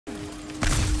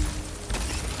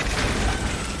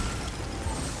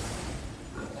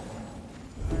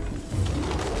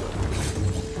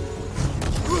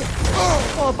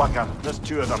bugger. There's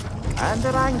two of them. And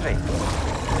they're angry.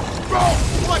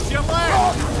 Watch your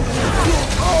left!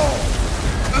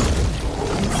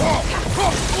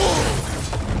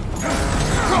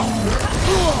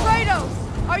 Kratos!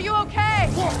 Are you okay?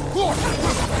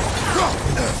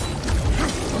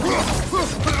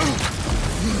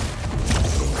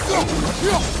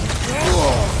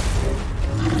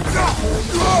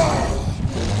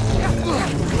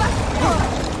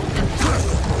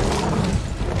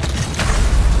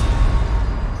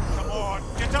 Come on,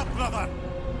 get up, brother!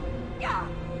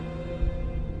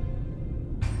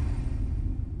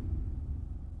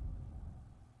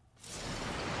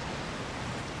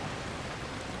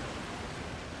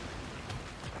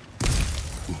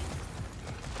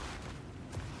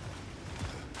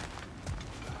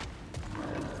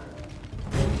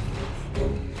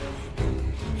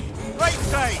 Right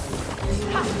side!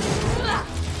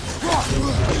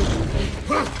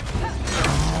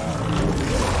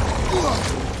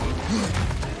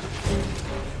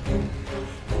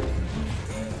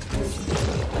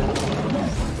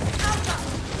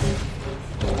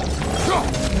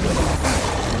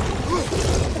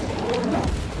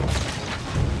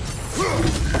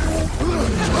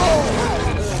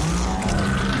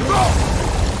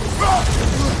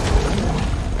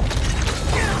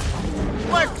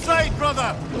 Left side,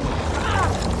 brother!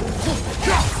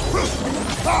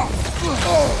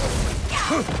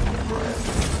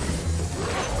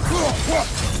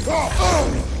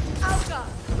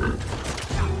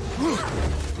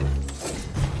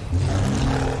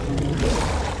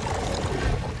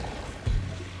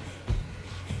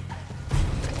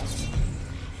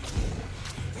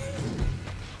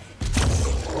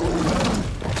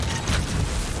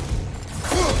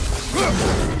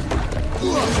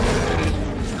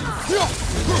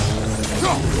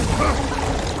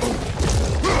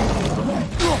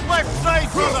 Left side,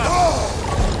 brother!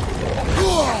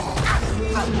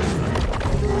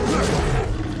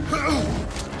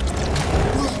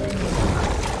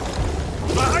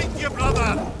 Behind you,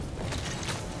 brother!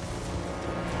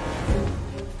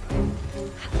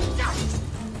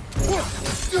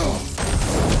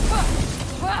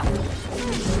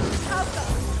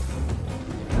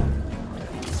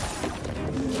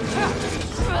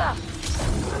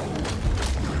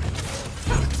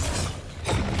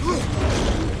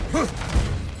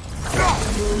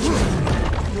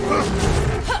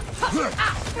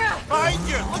 Behind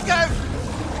you! Look out!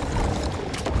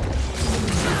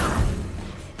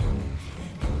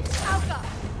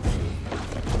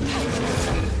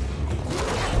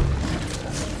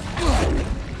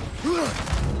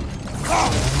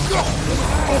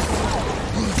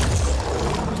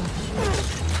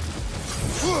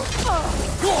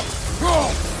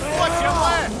 Watch your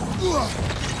left!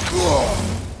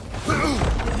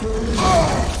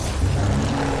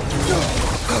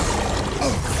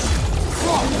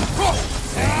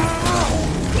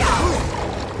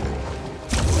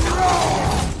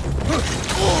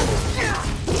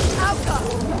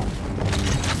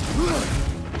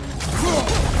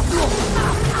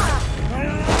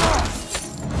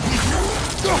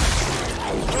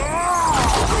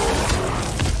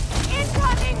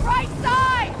 Incoming right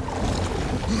side!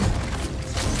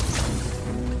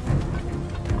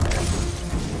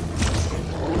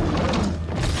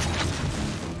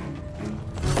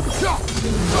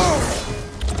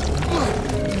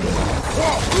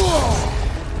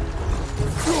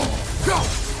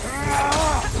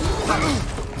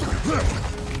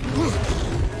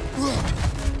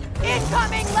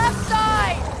 Incoming left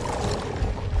side!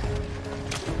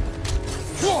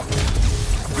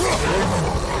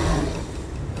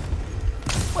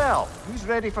 Well, who's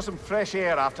ready for some fresh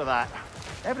air after that?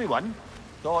 Everyone?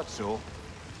 Thought so.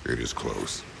 It is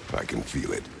close. I can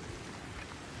feel it.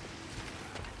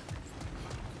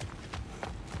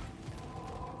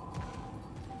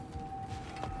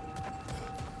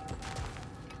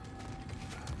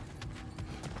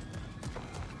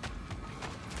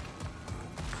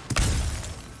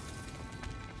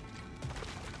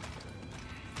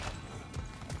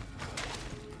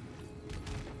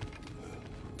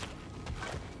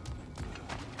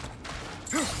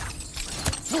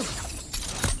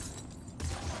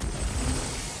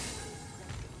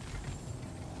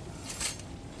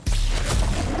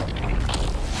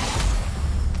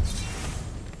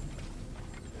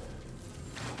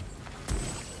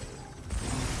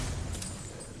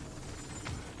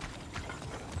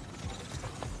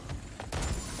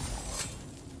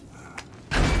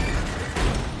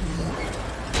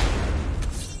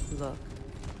 Look,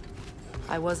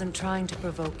 I wasn't trying to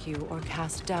provoke you or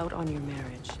cast doubt on your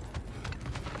marriage.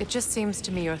 It just seems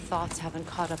to me your thoughts haven't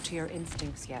caught up to your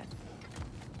instincts yet.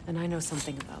 And I know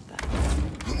something about that.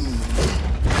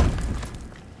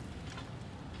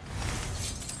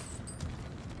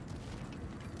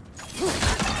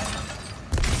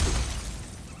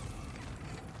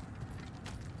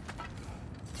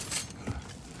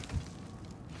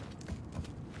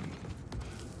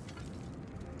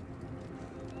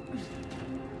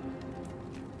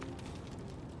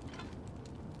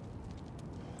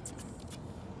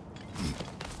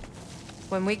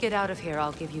 When we get out of here,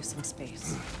 I'll give you some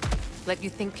space. Let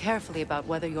you think carefully about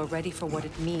whether you're ready for what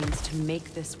it means to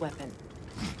make this weapon,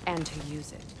 and to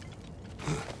use it.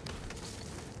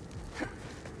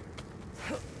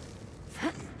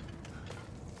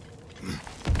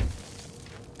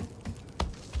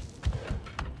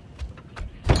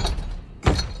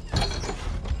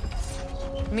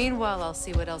 Meanwhile, I'll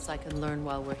see what else I can learn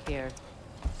while we're here.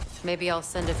 Maybe I'll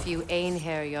send a few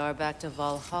Einherjar back to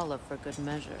Valhalla for good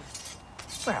measure.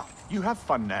 Well, you have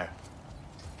fun now.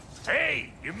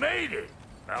 Hey, you made it!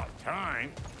 About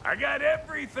time. I got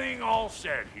everything all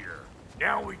set here.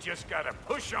 Now we just gotta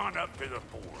push on up to the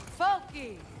fort.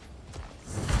 Folky!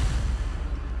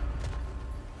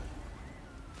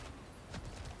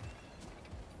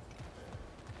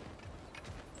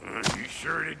 You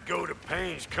sure did go to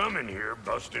pains coming here,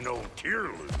 busting old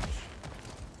Tyr loose.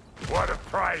 What a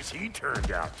prize he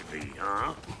turned out to be,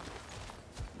 huh?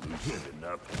 Lucid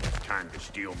enough when it's time to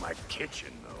steal my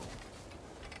kitchen, though.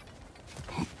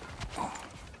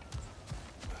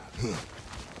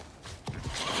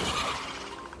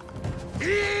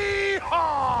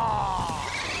 Yee-haw!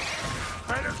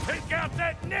 Better take out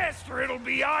that nest or it'll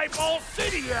be Eyeball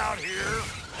City out here.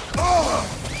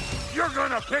 You're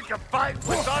gonna pick a fight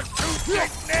with us two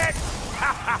dick necks?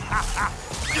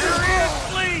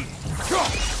 Seriously?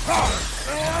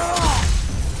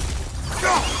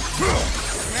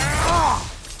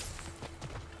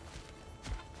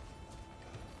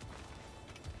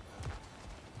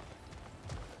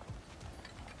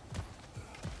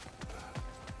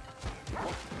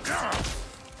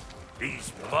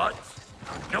 These butts?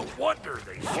 No wonder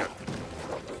they shut the door.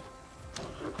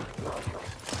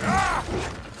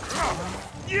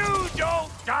 You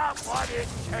don't got what it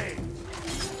takes.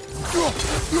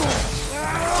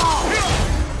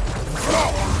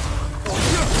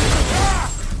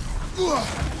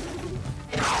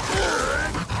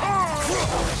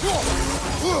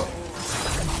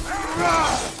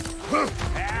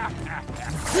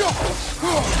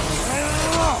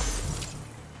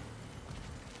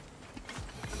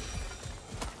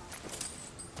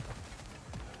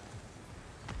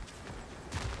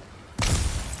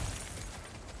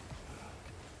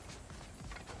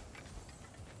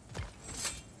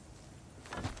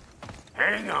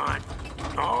 Hang on.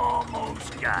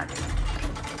 Almost got it.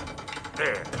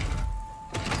 There.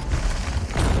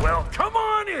 Well, come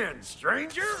on in,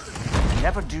 stranger.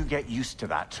 Never do get used to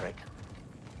that trick.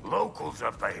 Locals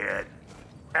up ahead.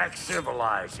 Act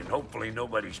civilized and hopefully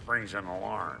nobody springs an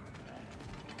alarm.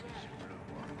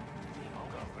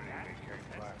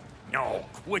 No,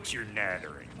 quit your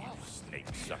nattering, you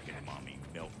snake-sucking mommy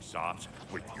milksops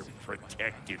with your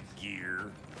protective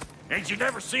gear. Ain't you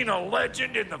never seen a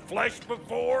legend in the flesh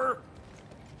before?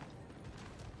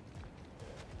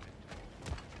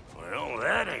 Well,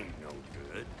 that ain't no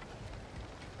good.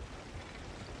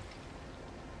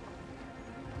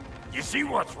 You see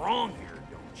what's wrong here,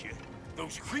 don't you?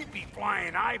 Those creepy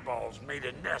flying eyeballs made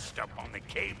a nest up on the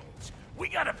cables. We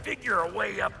gotta figure a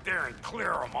way up there and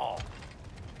clear them all.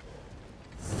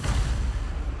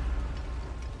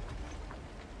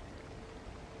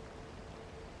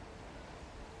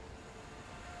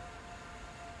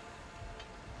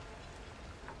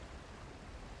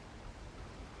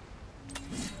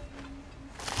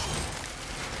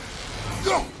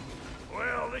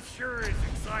 Well, this sure is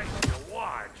exciting to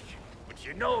watch, but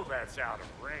you know that's out of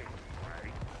range,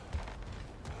 right?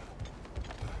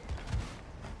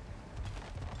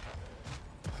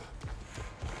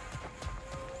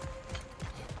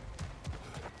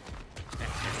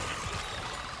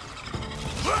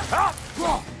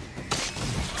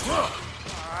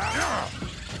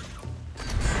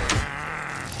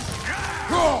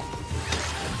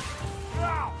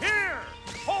 Here!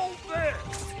 Hold this!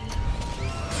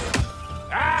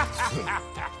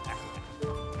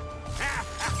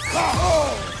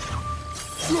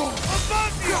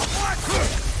 Above you! Watch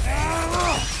it!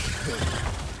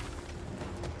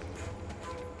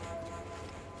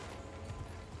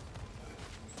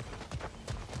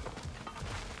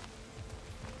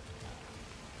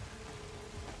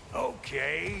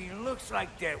 Okay, looks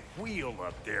like that wheel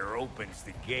up there opens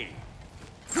the gate.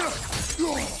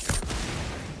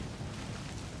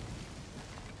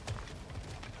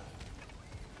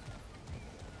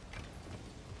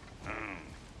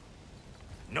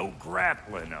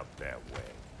 grappling up that way.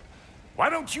 Why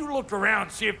don't you look around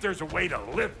and see if there's a way to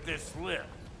lift this lift?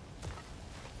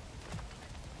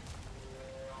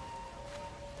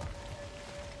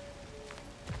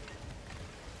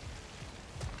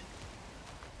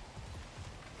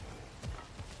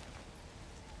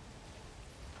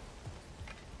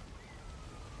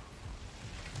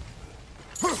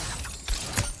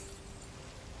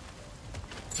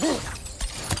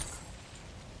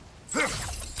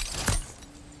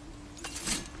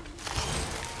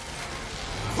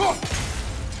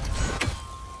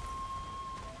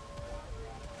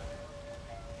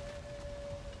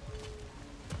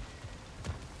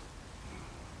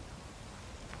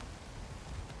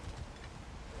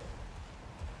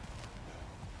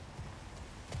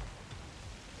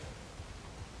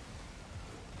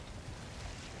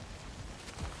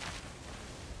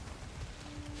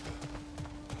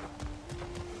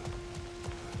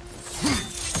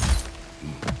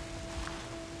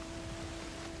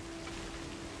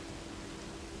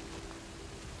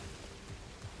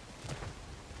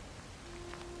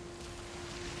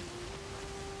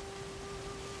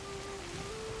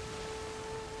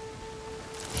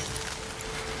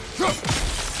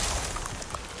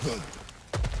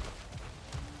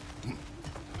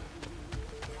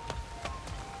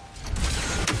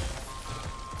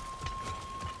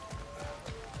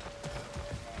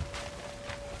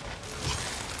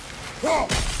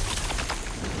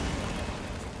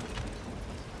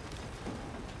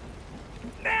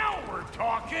 Now we're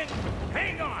talking!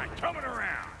 Hang on, coming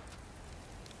around!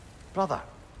 Brother,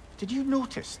 did you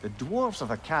notice the dwarves of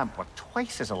the camp were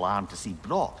twice as alarmed to see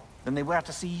Brock than they were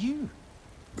to see you?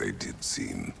 They did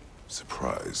seem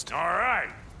surprised. All right.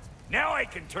 Now I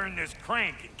can turn this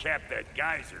crank and cap that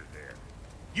geyser there.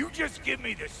 You just give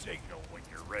me the signal when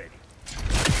you're ready.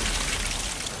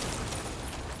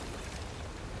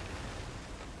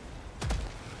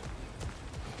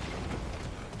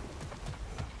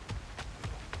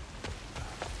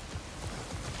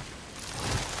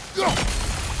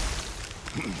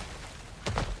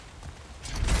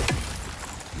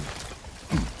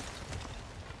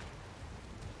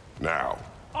 Now.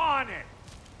 On it!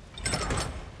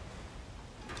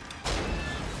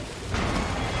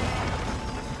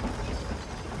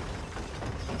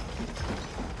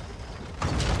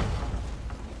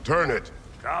 Turn it.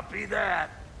 Copy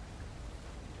that.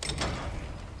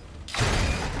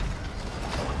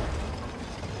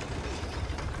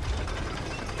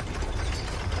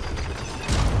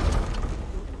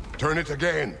 Turn it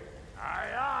again.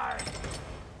 Aye, aye.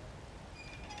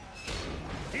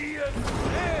 He is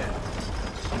dead.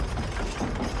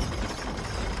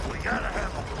 We gotta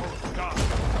have a close stop.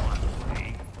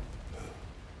 See?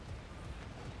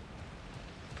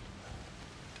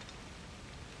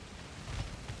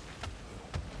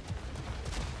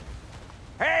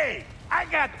 Hey, I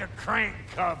got the crank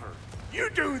covered.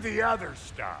 You do the other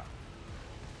stuff.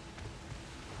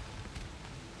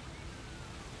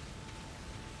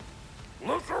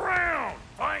 Look around!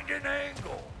 Find an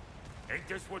angle! Ain't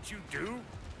this what you do?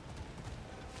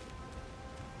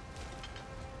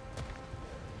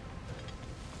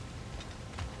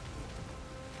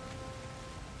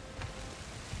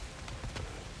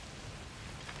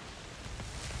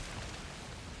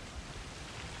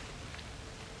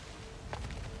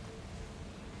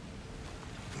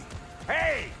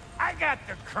 Hey! I got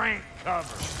the crank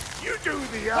covered. You do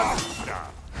the other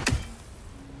stuff.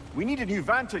 We need a new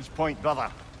vantage point,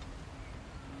 brother.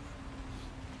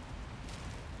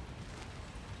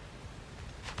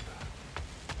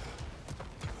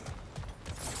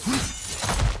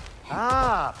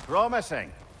 Ah,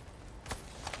 promising.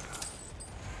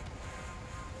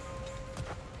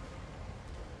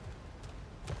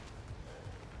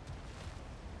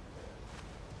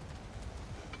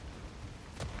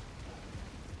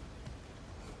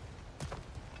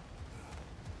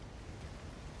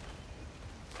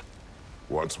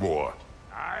 Once more.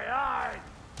 Aye, aye.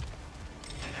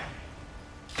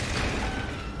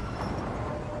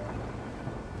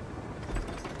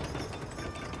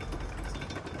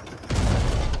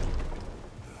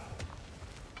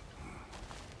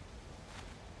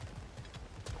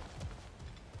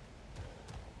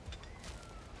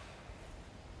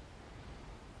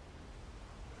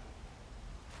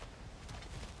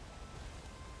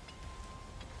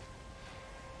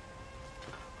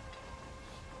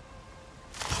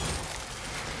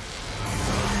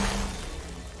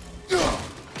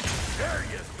 There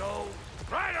you go.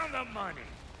 Right on the money.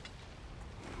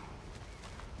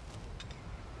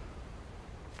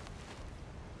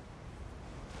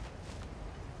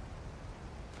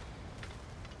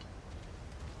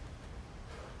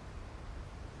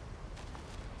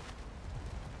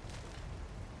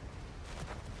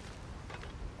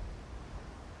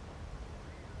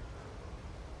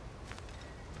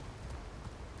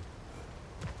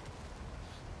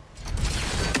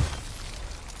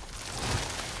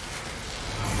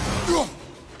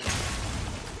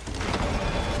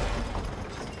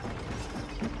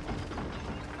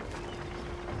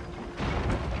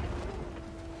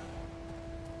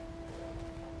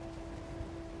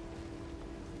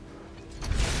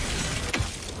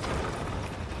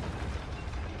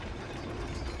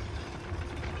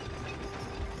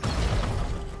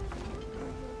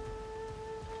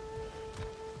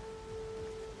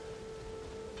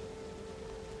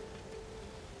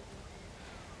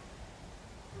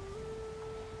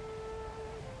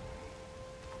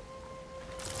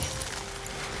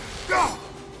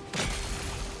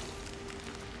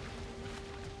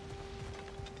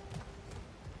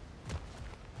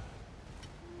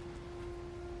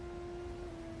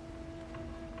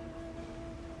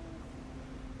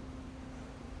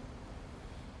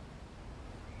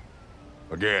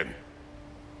 Again.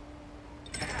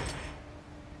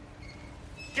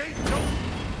 Gates open!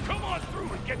 Come on through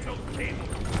and get those cables!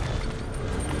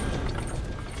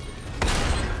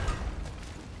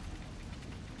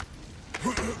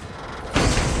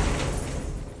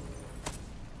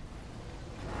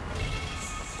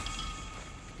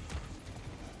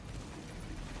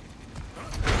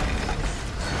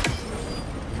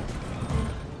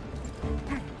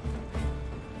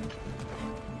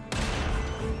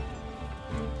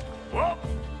 Well,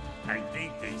 I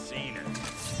think they seen it.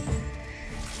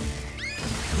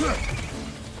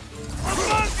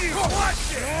 Above you!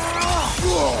 Watch it!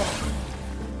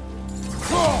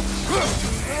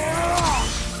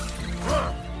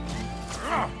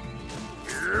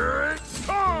 Here it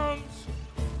comes!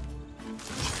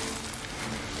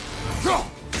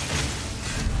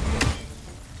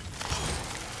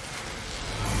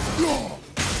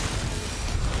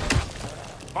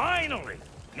 Finally!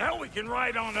 Now we can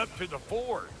ride on up to the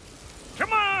fort.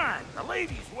 Come on! The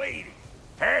lady's waiting.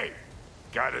 Hey!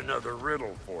 Got another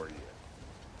riddle for you.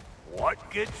 What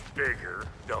gets bigger,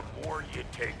 the more you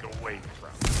take away from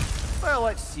it? Well,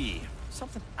 let's see.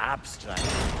 Something abstract,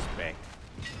 I expect.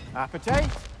 Appetite?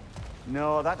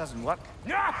 No, that doesn't work.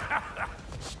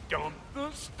 Stump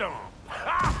the stump.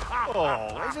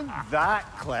 Oh, isn't that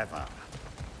clever?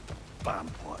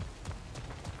 Bampot.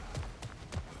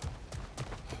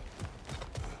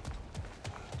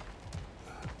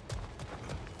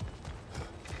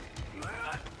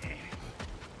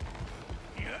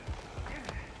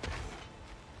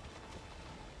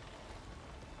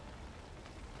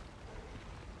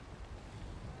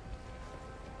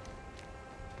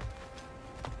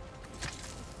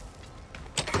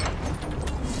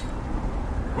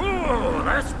 Ooh,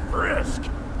 that's brisk.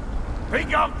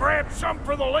 Think I'll grab some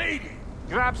for the lady?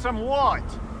 Grab some what?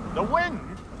 The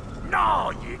wind?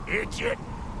 No, you idiot.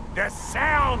 The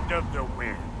sound of the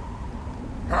wind.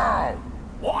 How?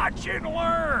 Watch and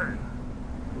learn.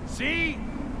 See?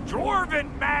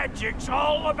 Dwarven magic's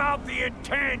all about the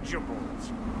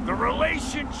intangibles. The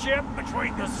relationship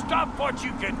between the stuff what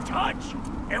you can touch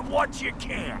and what you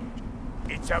can't.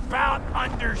 It's about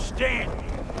understanding.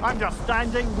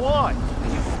 Understanding what?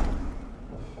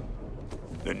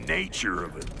 The nature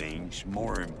of a thing's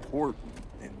more important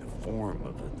than the form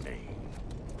of a thing.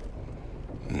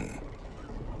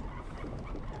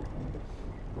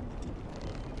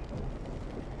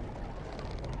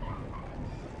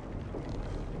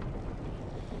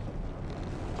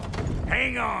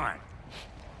 Hang on.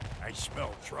 I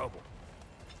smell trouble.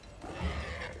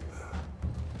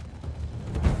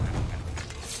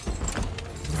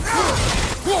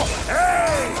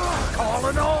 Hey!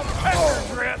 Calling all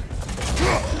pepper drip!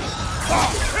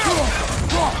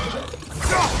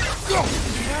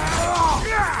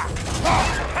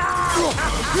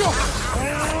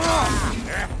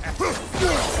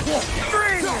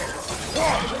 Bring it!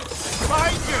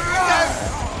 Find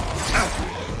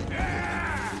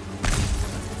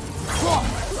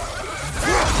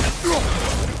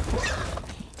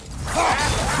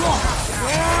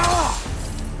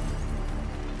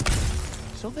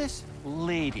So this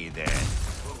lady then?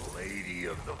 The Lady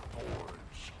of the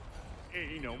Forge.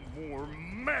 Ain't a more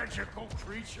magical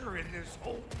creature in this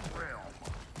whole realm.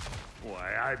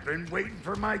 Why, I've been waiting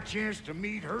for my chance to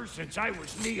meet her since I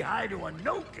was knee-high to a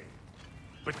Noken.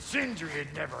 But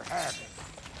Sindri'd never have it.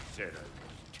 Said I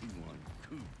was too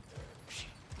uncouth.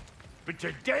 But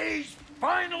today's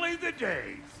finally the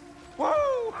day.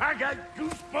 Whoa! I got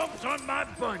goosebumps on my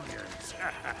bunions.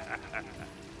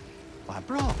 Why,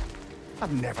 bro,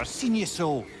 I've never seen you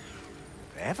so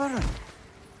reverent.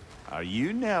 Are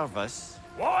you nervous?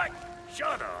 What?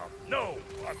 Shut up. No,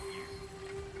 fuck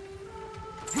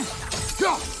you.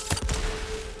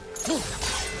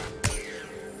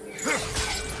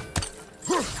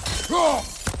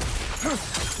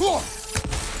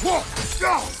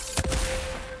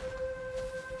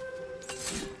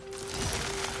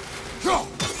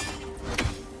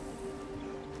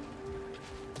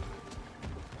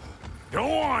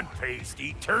 Go on,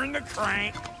 Pasty. Turn the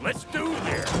crank. Let's do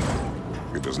this.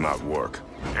 It does not work.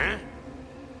 Huh?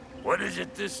 What is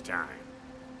it this time?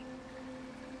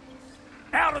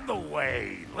 Out of the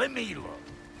way. Let me look.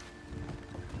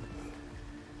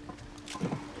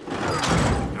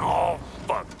 Oh,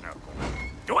 fuck, Knuckle.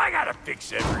 Do I gotta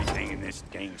fix everything in this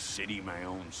dang city my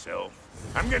own self?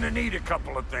 I'm gonna need a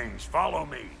couple of things. Follow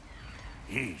me.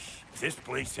 Yeesh, if this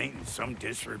place ain't in some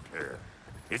disrepair.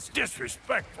 It's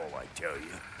disrespectful, I tell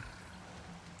you.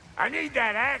 I need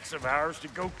that axe of ours to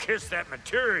go kiss that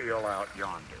material out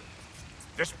yonder.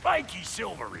 The spiky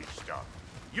silvery stuff.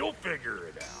 You'll figure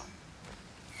it out.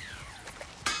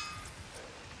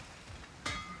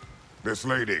 This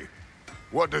lady,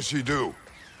 what does she do?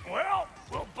 Well,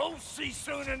 we'll both see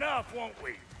soon enough, won't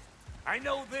we? I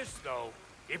know this, though.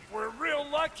 If we're real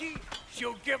lucky,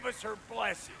 she'll give us her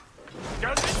blessing.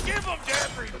 Doesn't give them to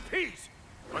every piece,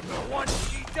 but the one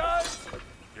she does,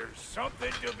 there's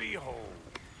something to behold.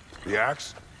 The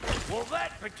axe? Well,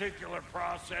 that particular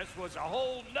process was a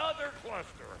whole nother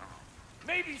cluster, huh?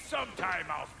 Maybe sometime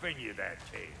I'll spin you that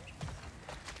tale.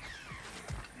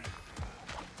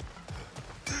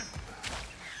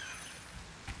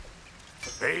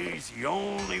 Faye's the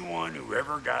only one who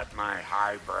ever got my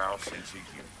highbrow sense of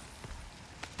humor.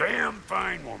 Damn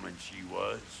fine woman she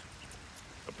was.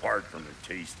 Apart from the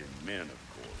taste in men, of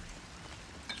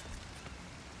course.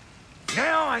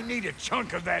 Now I need a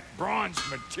chunk of that bronze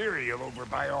material over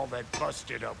by all that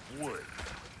busted up wood.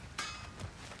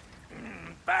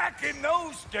 Back in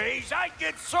those days, I'd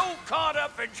get so caught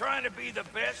up in trying to be the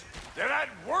best that I'd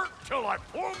work till I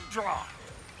plumb dry.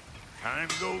 Time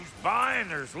goes by and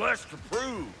there's less to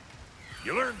prove.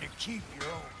 You learn to keep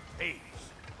your own pace.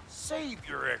 Save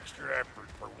your extra effort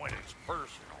for when it's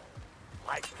personal.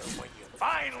 Like when you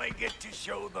finally get to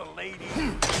show the lady who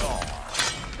you are.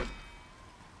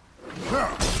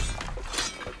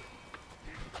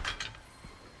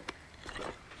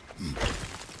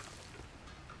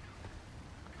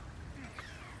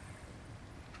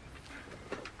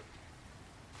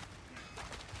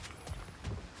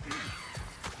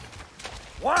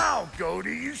 Wow,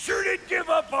 Goaty, you sure did give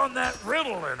up on that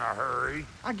riddle in a hurry.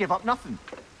 I give up nothing.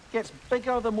 Gets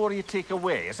bigger the more you take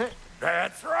away, is it?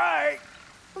 That's right.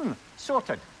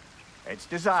 Sorted. It's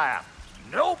desire.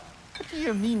 Nope. What do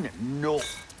you mean, no?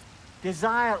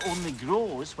 Desire only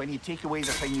grows when you take away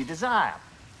the thing you desire.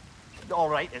 All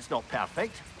right, it's not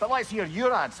perfect, but let's hear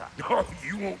your answer. Oh,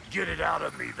 you won't get it out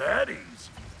of me that easy.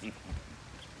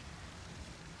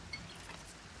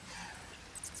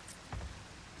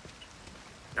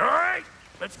 All right,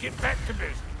 let's get back to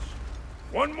business.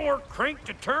 One more crank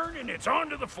to turn and it's on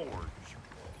to the forge.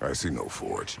 I see no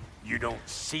forge. You don't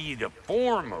see the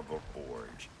form of a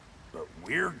forge, but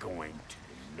we're going to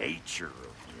the nature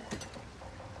of one.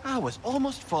 I was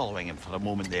almost following him for a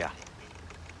moment there.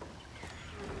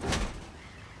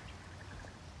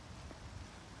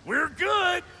 We're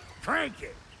good. Crank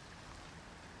it.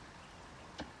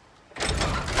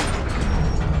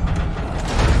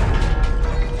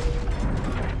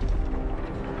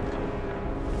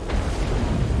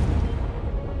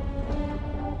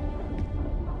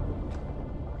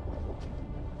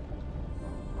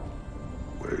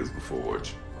 Where's the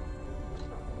forge?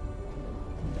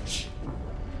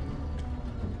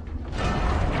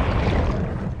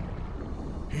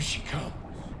 Here she comes.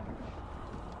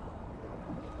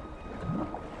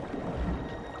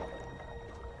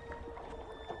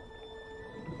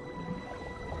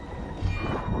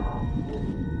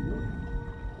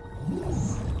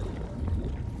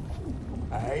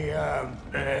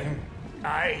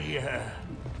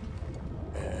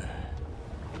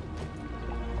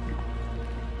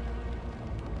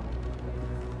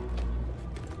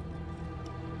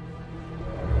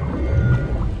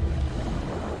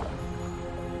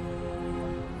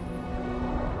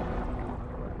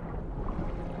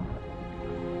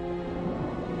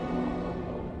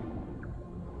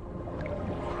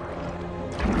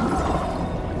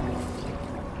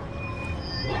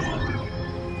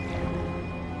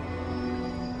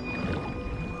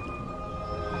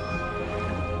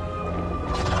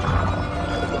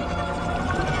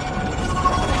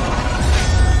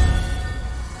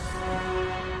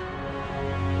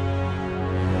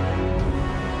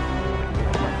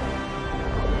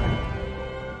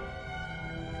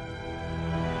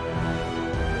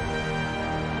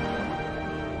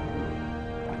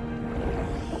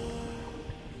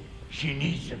 She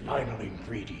needs the final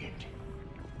ingredient.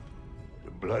 The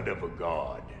blood of a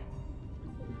god.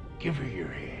 Give her your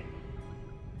hand.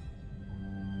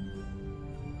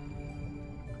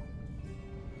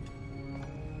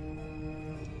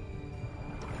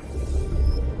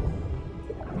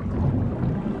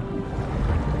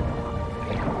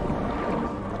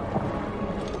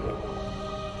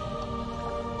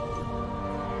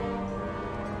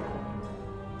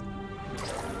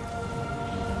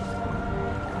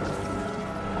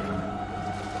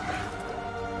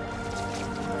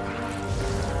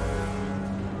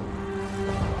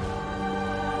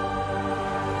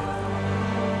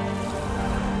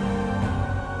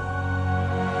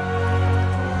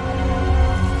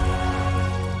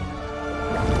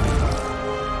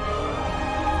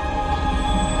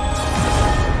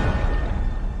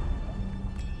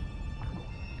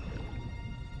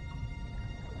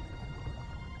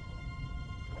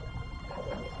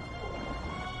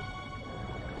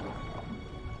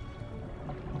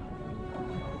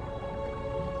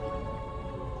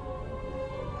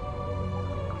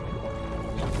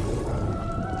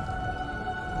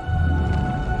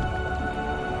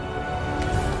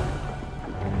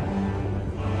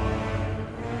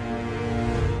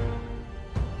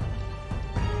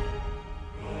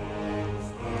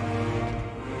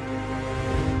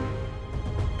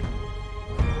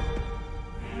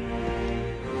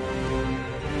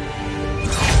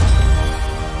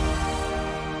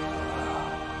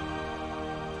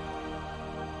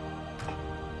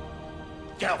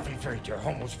 traitor,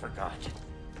 almost forgot.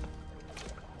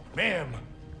 Ma'am,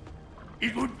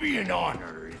 it would be an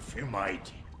honor if you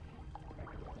might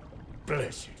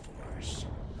bless it for us.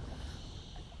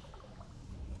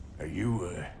 Are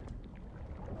you,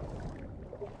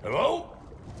 hello?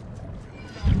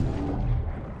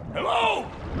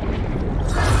 Hello?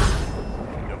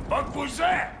 The fuck was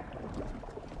that?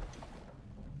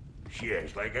 She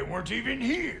acts like I weren't even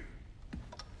here.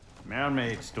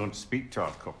 Mermaids don't speak to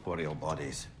our corporeal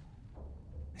bodies.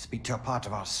 They speak to a part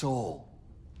of our soul.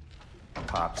 A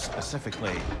part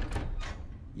specifically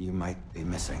you might be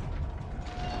missing.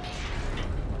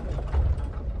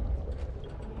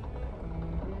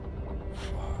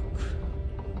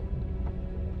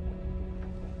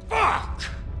 Fuck!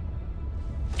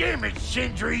 Damn it,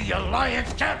 Sindri, you lying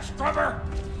cat scrubber!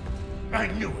 I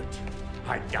knew it.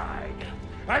 I died.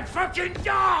 I fucking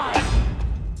died!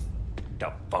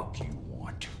 The fuck you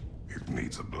want? It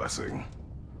needs a blessing.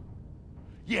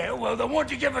 Yeah, well, the one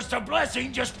to give us the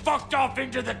blessing just fucked off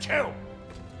into the tomb.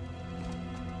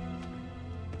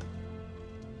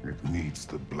 It needs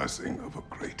the blessing of a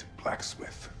great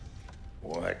blacksmith.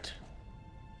 What?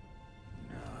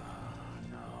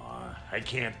 No, I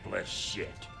can't bless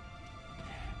shit.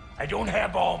 I don't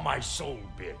have all my soul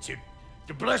bits.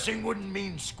 The blessing wouldn't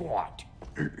mean squat.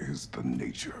 It is the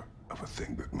nature of a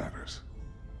thing that matters,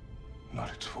 not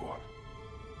its form.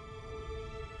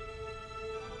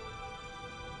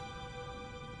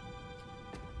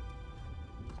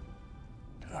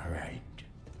 All right.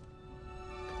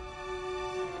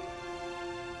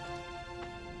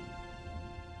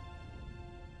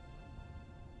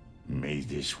 May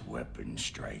this weapon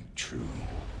strike true.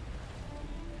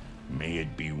 May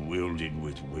it be wielded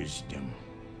with wisdom.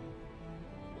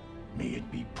 May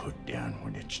it be put down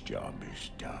when its job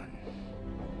is done.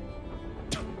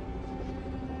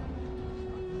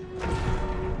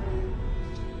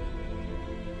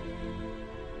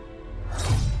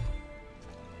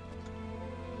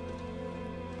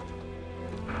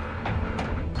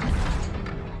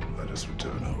 Let us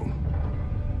return home.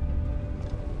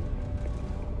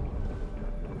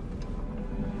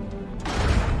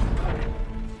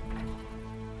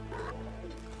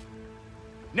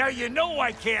 Now you know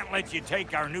I can't let you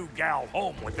take our new gal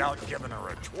home without giving her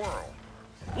a twirl.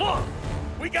 Look!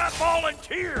 We got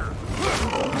volunteers!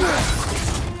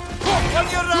 On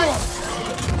your right!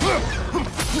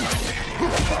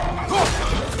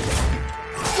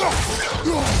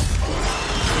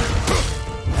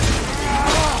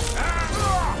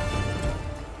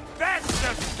 That's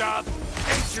the stuff!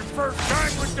 Ain't your first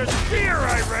time with the spear,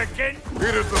 I reckon!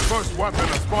 It is the first weapon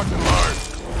of Spartan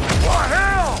life. What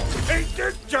hell? Ain't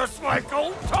this just like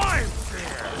old times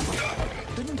here?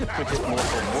 Couldn't have put it more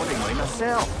forebodingly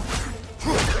myself.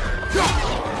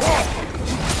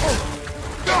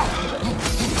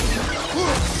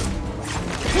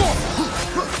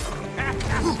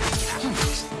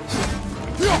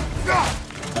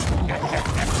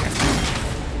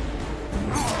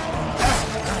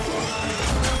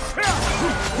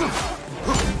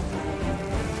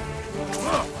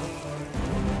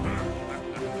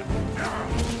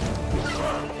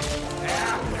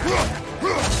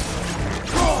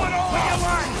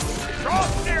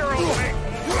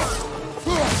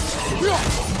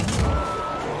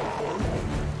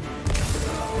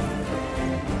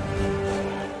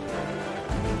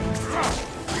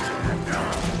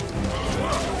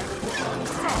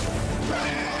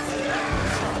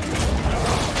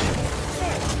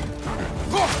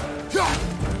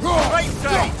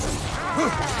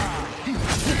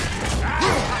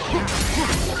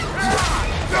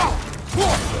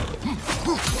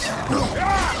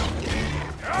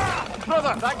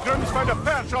 Brother, that groom's found a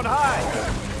perch on high!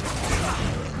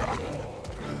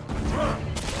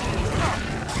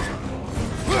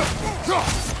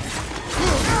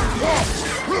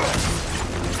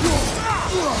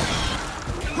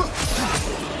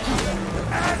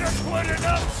 Adequate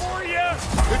enough for you?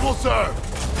 It will serve.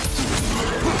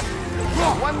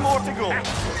 One more to go.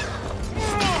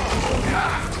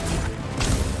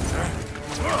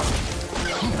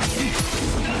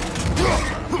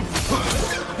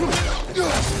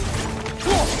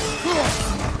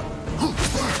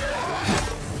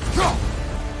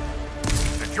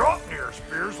 The Draupnir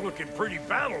spear's looking pretty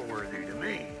battle-worthy to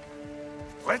me.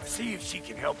 Let's see if she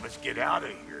can help us get out of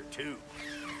here, too.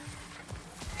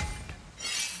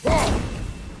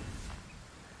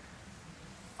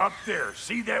 Up there,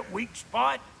 see that weak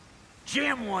spot?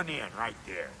 Jam one in right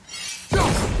there.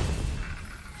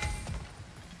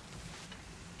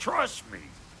 Trust me,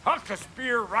 huck a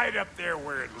spear right up there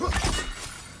where it looks weak.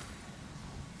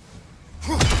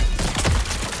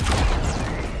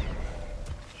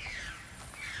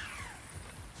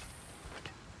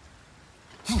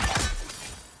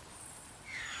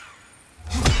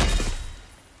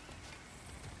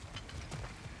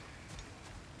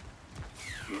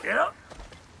 Yep.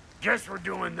 Guess we're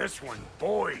doing this one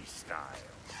boy style.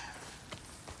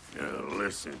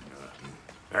 Listen,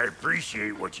 I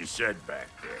appreciate what you said back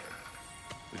there.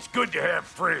 It's good to have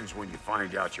friends when you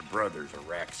find out your brother's a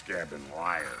rack-scabbing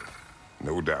liar.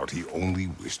 No doubt he only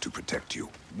wished to protect you.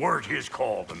 Weren't his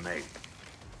call to make.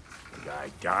 The guy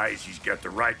dies, he's got the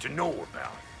right to know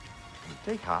about it.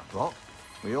 Take heart, Brock.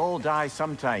 We all die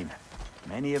sometime.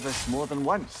 Many of us more than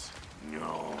once.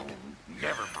 No,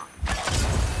 never mind.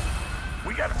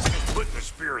 We gotta finish putting the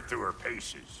spirit through her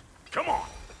paces. Come on.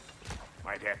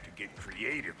 Might have to get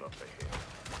creative up ahead.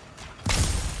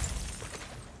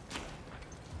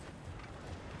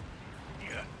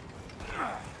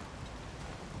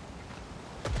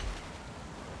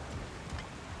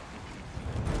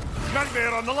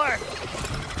 Nightmare on the left!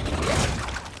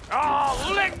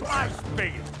 Oh, lick my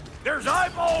spigot! There's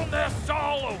eyeball nests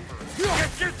all over!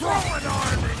 Get your throwing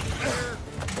arm in here!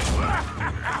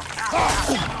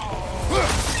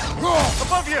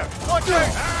 Above you! Watch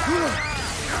out!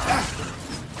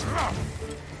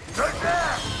 Right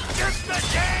there! Get the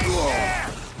gang there!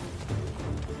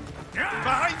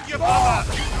 Behind you,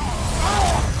 brother!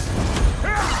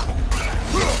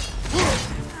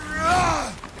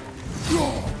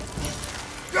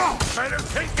 Better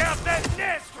take out that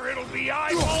nest or it'll be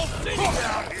eyeball city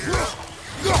out here!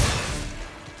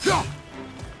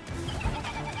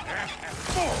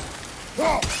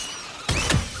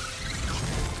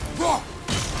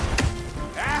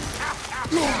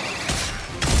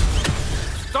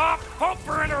 Stop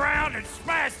pumpering around and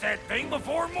smash that thing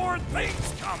before more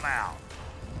things come out!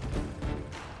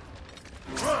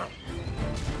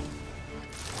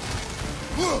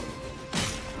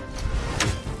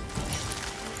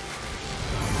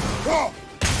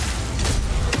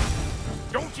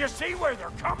 Don't you see where they're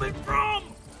coming from?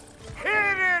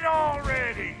 Hit it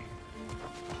already!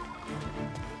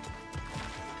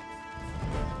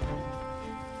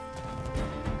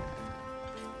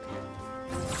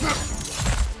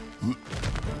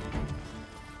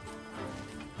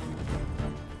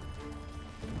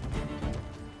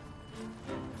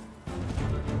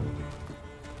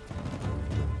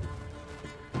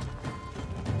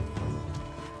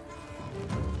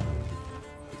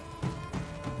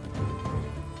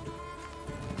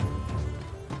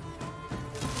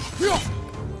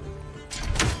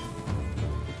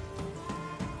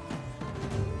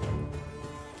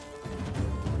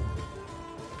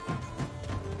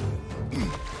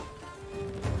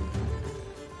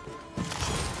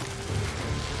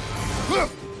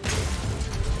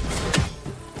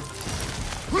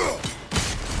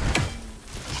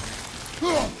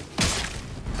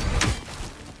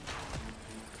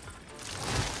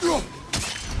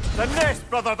 The nest,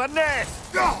 brother, the nest!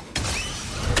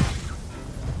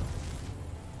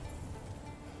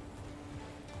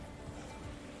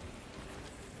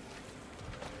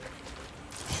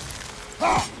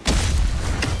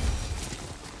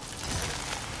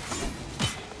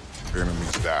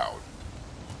 Enemies down.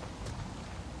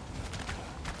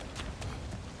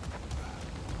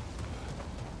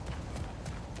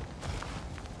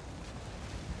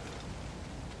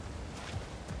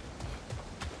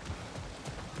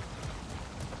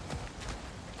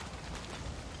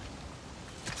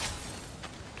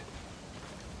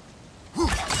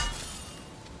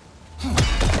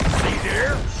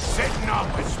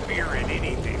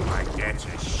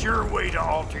 Sure way to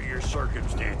alter your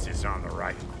circumstances on the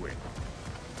right quick.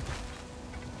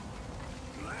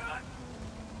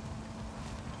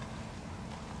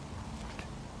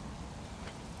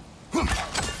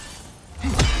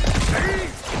 See?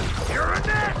 You're a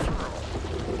natural!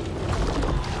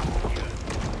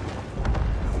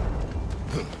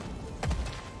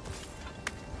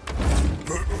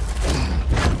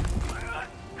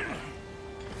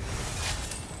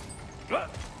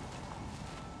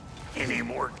 Any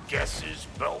more guesses,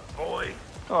 belt boy?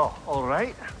 Oh, all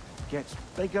right. Gets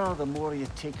bigger the more you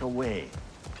take away.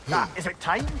 Is it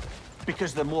time?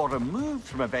 Because the more removed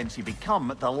from events you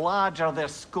become, the larger their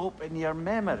scope in your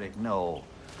memory. No,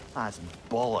 that's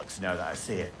bollocks now that I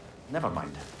say it. Never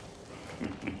mind.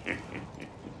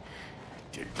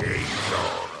 Today's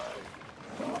all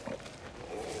right.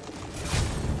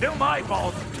 Them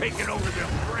eyeballs are taking over them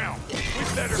ground. We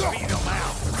better beat them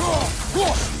out.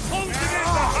 Close it in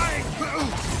behind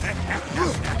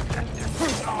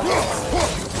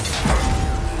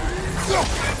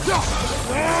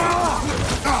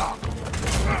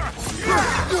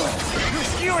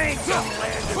you ain't gonna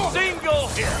land a single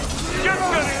hit. You're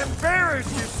gonna embarrass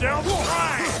yourself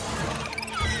trying.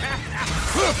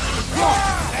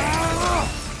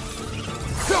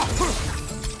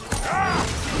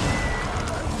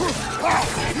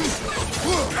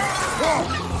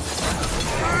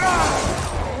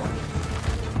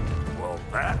 Well,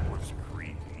 that was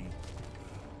creepy.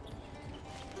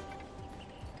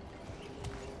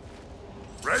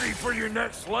 Ready for your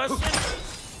next lesson?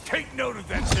 Take note of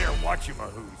that there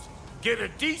whatchamahoos. Get a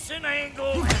decent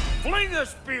angle and fling a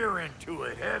spear into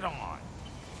it head on.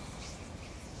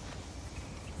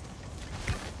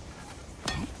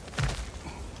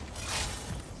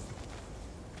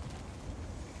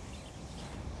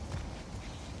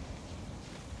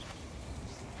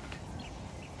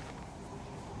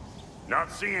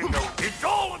 Not seeing those. It's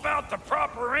all about the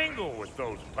proper angle with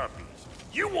those puppies.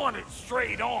 You want it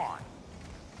straight on.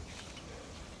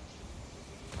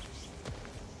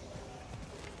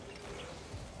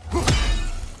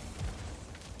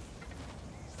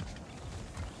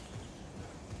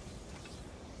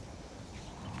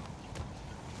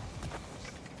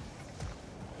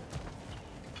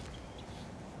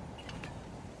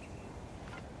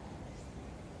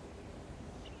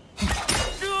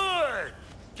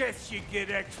 Guess you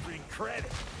get extra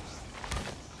credit.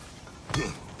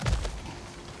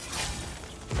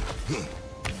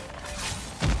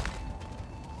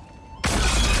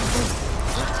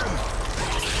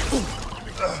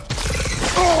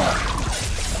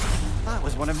 That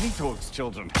was one of Nito's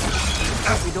children.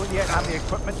 We don't yet have the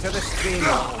equipment to restrain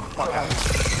that fucker.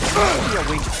 Maybe a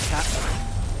way to capture him.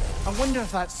 I wonder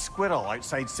if that squirrel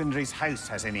outside Sindri's house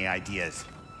has any ideas.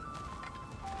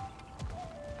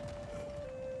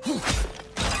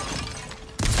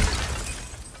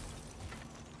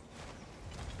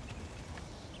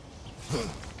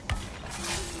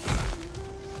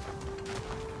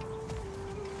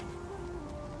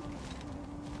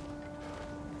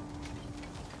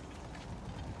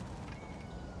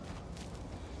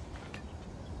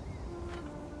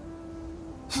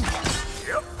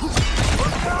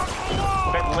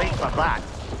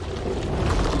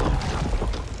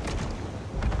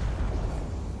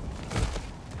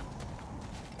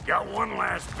 Got one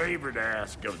last favor to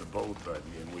ask of the both of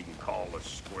you, and we can call us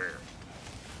square.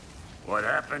 What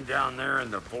happened down there in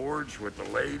the forge with the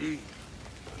lady?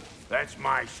 That's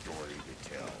my story to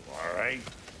tell, all right?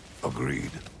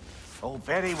 Agreed. Oh,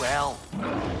 very well.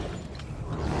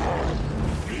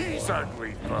 These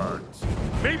ugly bugs.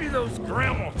 Maybe those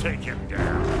Grimm will take him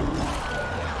down.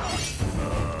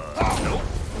 Nope.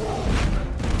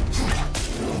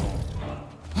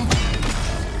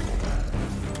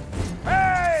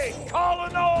 Hey!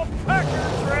 Calling all pecker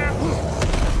trap!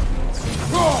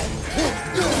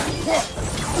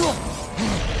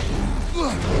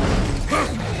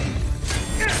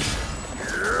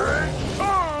 Here it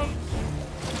comes!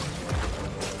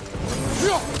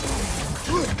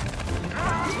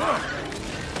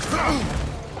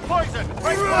 Poison!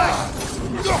 Right flank!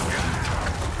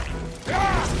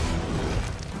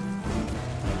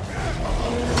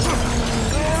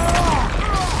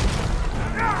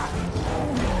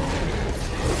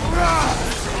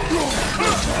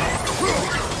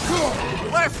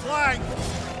 Left flank!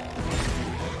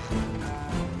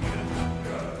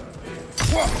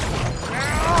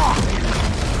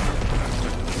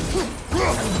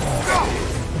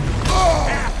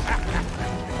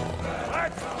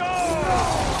 Let's go!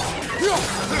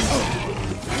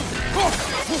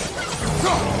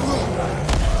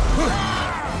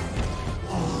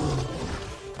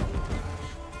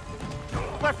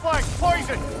 Left flank!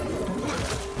 Poison!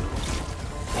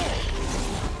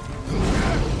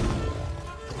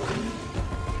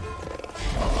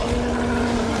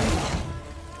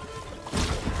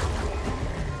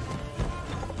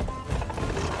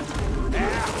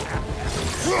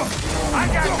 I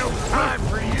got no time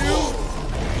for you!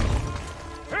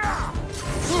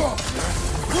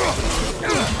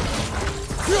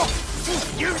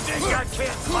 You think I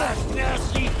can't blast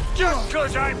nasty just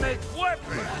because I make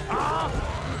weapons, huh?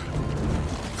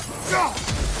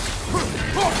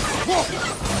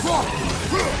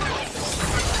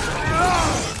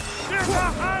 They're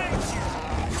behind you!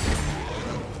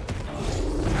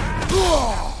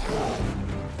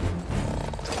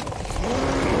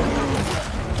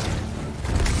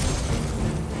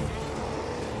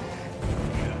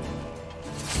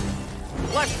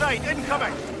 Left side,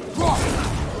 incoming!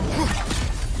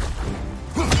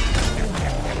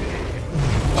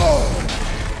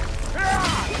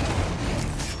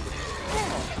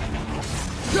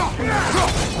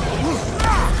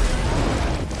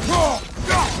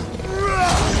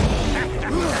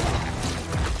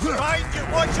 Behind you,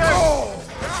 watch out!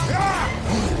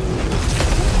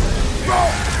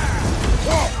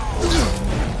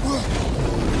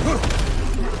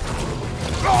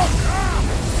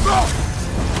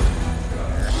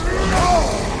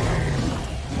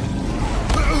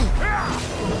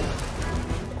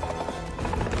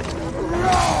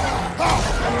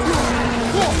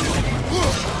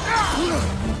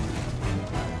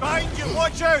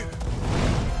 Watch out!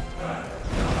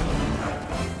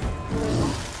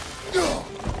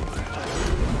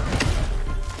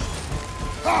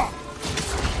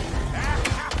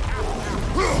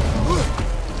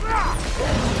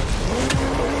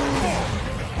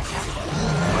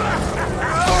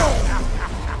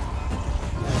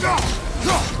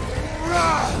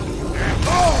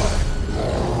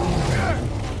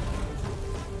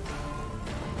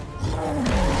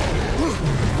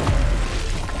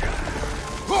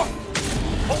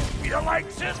 Hope you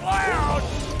likes it loud!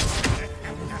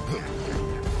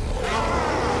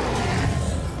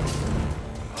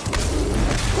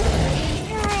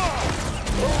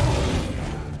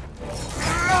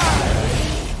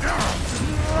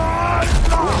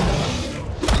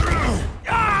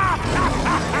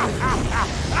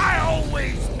 I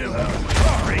always knew you were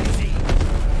crazy!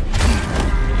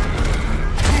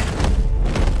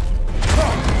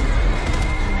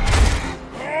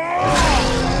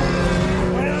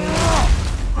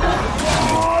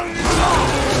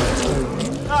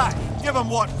 Aye, give him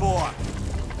what for.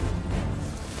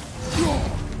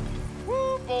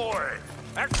 Woo, boy!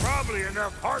 That's probably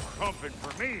enough heart pumping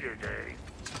for me today.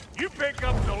 You pick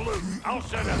up the loot. I'll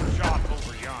set up shop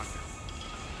over yonder.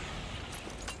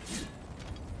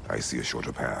 I see a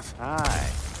shorter path.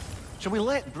 Aye. Shall we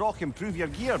let Brock improve your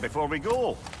gear before we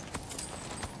go?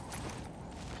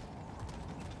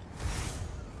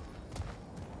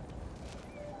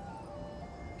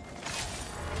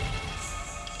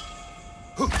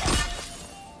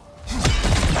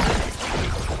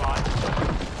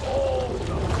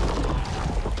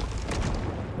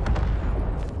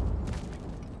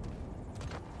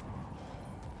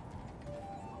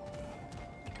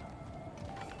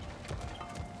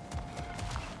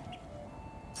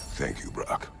 Thank you,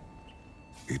 Brock.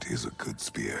 It is a good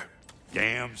spear.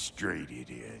 Damn straight it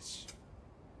is.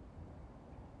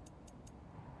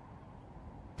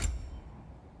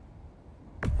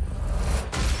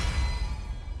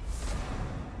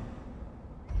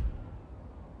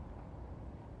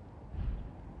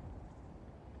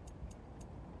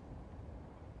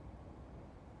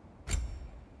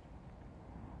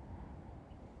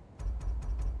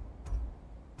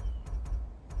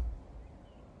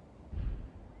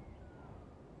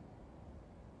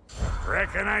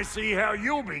 Reckon I see how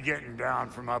you'll be getting down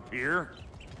from up here.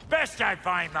 Best I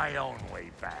find my own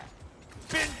way back.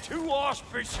 Been too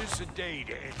auspicious a day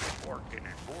to end up working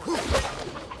and working.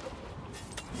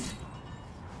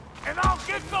 And I'll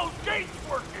get those gates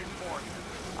working for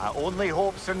you. I only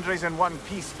hope Sindri's in one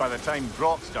piece by the time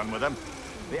Brock's done with him.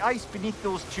 The ice beneath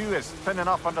those two is thin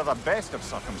enough under the best of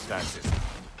circumstances.